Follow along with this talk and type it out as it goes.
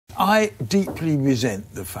I deeply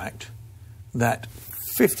resent the fact that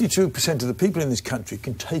 52% of the people in this country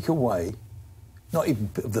can take away, not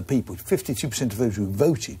even of the people, 52% of those who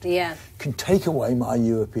voted can take away my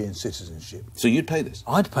European citizenship. So you'd pay this?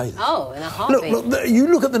 I'd pay this. Oh, in a heartbeat. Look, you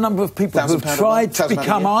look at the number of people who have tried to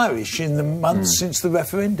become Irish in the months since the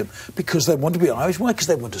referendum because they want to be Irish. Why? Because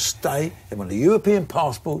they want to stay, they want a European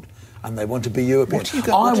passport, and they want to be European.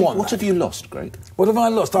 What have you lost, Greg? What have I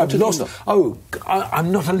lost? I've lost. Oh,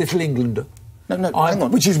 I'm not a little Englander. No, hang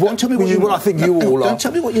on. Which is what, tell me what I think you all are. Don't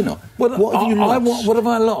tell me what you're not. What have you lost? What have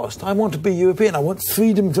I lost? I want to be European. I want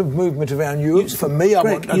freedom of movement around Europe. For me,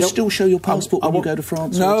 you still show your passport when you go to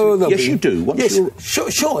France? No, yes, you do.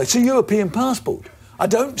 Sure, it's a European passport. I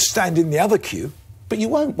don't stand in the other queue. But you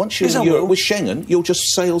won't. Once you're in Europe with Schengen, you'll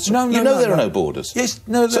just sail. There are no borders. Yes,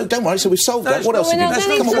 no. So don't worry. So we've solved that. What else?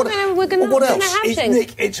 What else?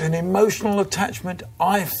 Nick, it's an emotional attachment.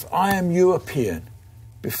 I am European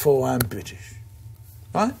before I'm British.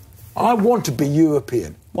 Right? I want to be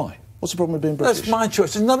European. Why? What's the problem with being British? That's my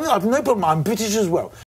choice. I've no problem. I'm British as well.